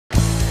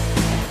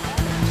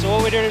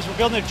we did is we're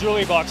building a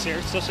jewelry box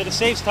here. So it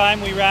saves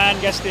time. We ran,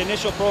 the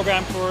initial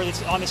program for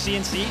this on the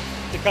CNC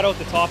to cut out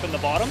the top and the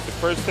bottom. The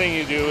first thing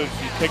you do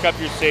is you pick up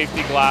your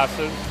safety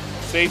glasses.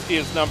 Safety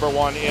is number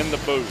one in the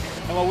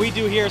booth. And what we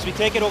do here is we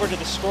take it over to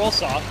the scroll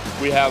saw.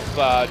 We have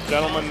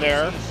gentlemen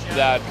there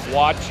that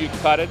watch you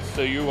cut it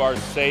so you are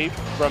safe.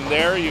 From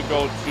there you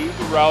go to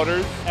the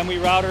routers. And we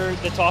router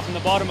the top and the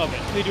bottom of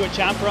it. We do a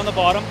chamfer on the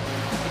bottom,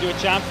 we do a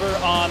chamfer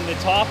on the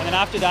top, and then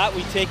after that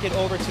we take it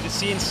over to the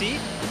CNC,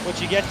 which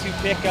you get to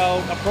pick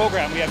out a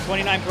program. We have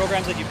 29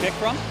 programs that you pick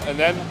from. And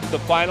then the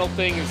final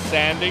thing is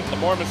sanding. The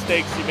more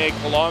mistakes you make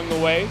along the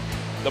way,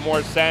 the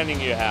more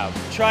sanding you have.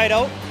 Try it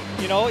out,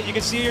 you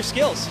can see your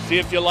skills. See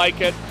if you like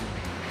it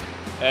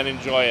and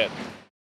enjoy it.